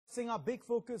Seeing a big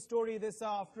focus story this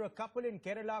after a couple in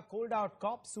Kerala called out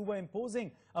cops who were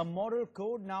imposing a moral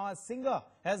code. Now a singer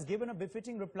has given a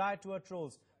befitting reply to her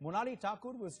trolls. Monali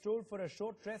Thakur was trolled for a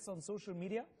short dress on social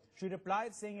media. She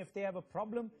replied saying if they have a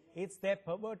problem, it's their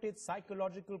perverted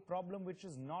psychological problem, which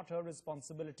is not her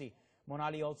responsibility.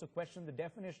 Monali also questioned the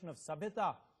definition of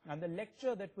sabhyata and the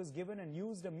lecture that was given and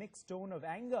used a mixed tone of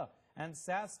anger and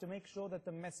sass to make sure that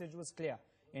the message was clear.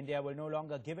 India will no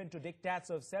longer give in to diktats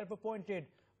of self-appointed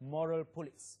moral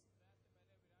police.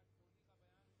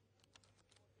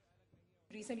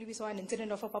 Recently, we saw an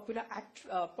incident of a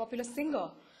popular singer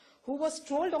who was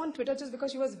trolled on Twitter just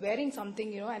because she was wearing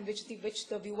something, and which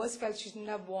the viewers felt she shouldn't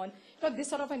have worn. This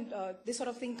sort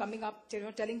of thing coming up,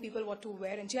 telling people what to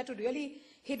wear, and she had to really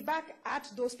hit back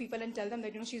at those people and tell them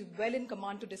that she's well in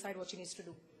command to decide what she needs to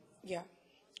do. Yeah,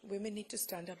 women need to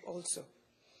stand up also,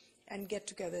 and get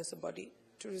together as a body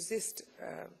to resist,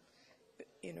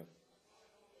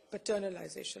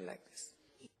 paternalization like this.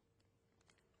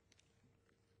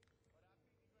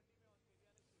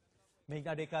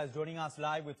 Meghna Deka is joining us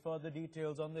live with further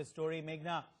details on this story.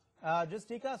 Meghna, just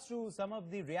take us through some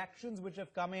of the reactions which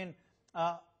have come in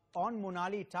on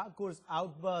Monali Thakur's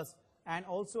outburst, and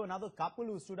also another couple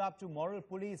who stood up to moral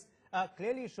police,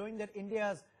 clearly showing that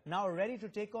India is now ready to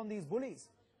take on these bullies.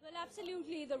 Well,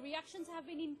 absolutely. The reactions have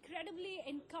been incredibly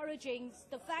encouraging.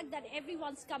 The fact that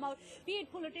everyone's come out, be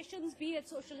it politicians, be it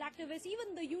social activists,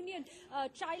 even the Union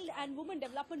Child and Women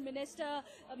Development Minister,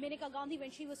 Maneka Gandhi, when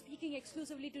she was speaking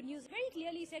exclusively to news, very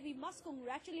clearly said we must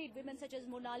congratulate women such as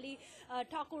Monali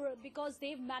Thakur because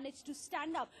they've managed to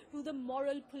stand up to the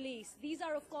moral police. These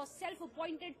are, of course,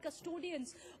 self-appointed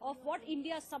custodians of what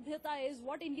India's sabhyata is,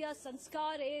 what India's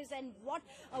sanskar is, and what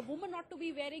a woman ought to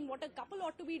be wearing, what a couple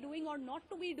ought to be doing or not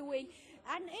to be doing.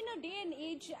 And in a day and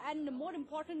age, and more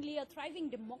importantly, a thriving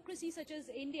democracy such as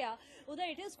India, although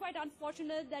it is quite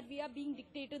unfortunate that we are being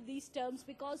dictated these terms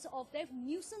because of their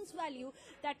nuisance value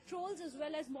that trolls as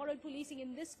well as moral policing,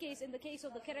 in this case, in the case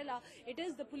of the Kerala, it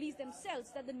is the police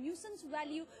themselves, that the nuisance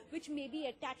value which may be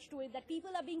attached to it, that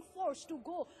people are being forced to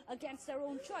go against their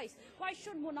own choice. Why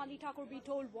should Monali Thakur be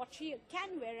told what she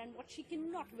can wear and what she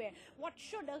cannot wear? Why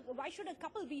should a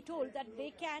couple be told that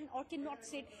they can or cannot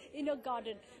sit in a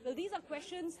garden? Well, these are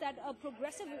questions that a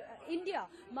progressive India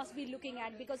must be looking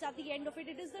at, because at the end of it,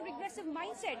 it is the regressive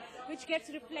mindset which gets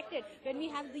reflected when we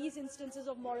have these instances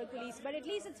of moral police. But at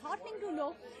least it's heartening to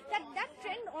know that that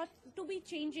trend ought to be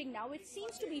changing now. It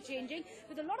seems to be changing,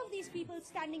 with a lot of these people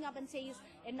standing up and saying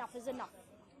enough is enough.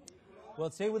 Well,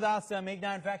 stay with us,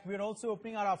 Meghna. In fact, we're also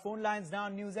opening our phone lines now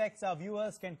on NewsX. Our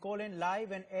viewers can call in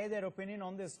live and air their opinion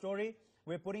on this story.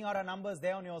 We're putting out our numbers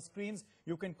there on your screens.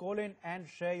 You can call in and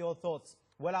share your thoughts.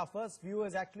 Well, our first viewer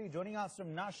is actually joining us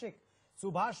from Nashik.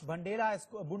 Subhash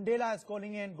Bundela is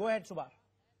calling in. Go ahead, Subhash.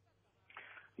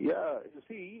 Yeah, you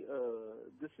see,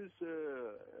 this is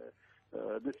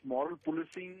this moral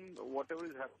policing, whatever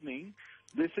is happening,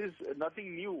 this is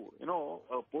nothing new.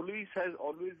 Police has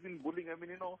always been bullying. I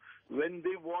mean, when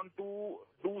they want to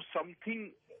do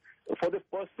something for the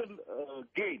personal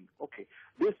gain, okay,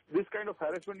 this kind of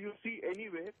harassment you see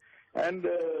anywhere, and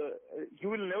you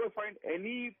will never find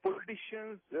any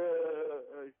politicians,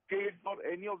 kids or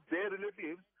any of their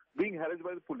relatives being harassed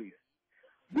by the police.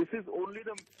 This is only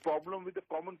the problem with the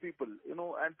common people,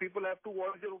 and people have to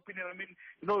voice their opinion. I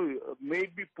mean, may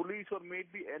it be police or may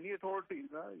it be any authorities,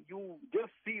 you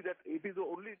just see that it is the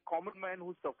only common man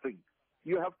who's suffering.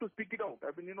 You have to speak it out.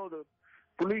 I mean, the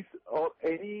police or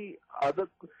any other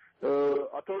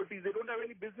authorities, they don't have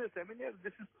any business. I mean, yes,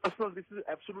 this is personal. This is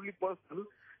absolutely personal.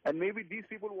 And maybe these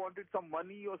people wanted some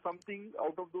money or something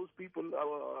out of those people.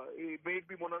 May it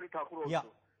be Monali Thakur also. Yeah.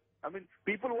 I mean,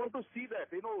 people want to see that.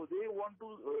 They want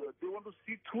to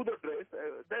see through the dress.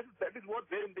 That is what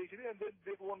their intention is, and then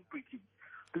they go on preaching.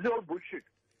 This is all bullshit.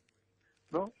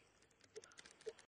 No.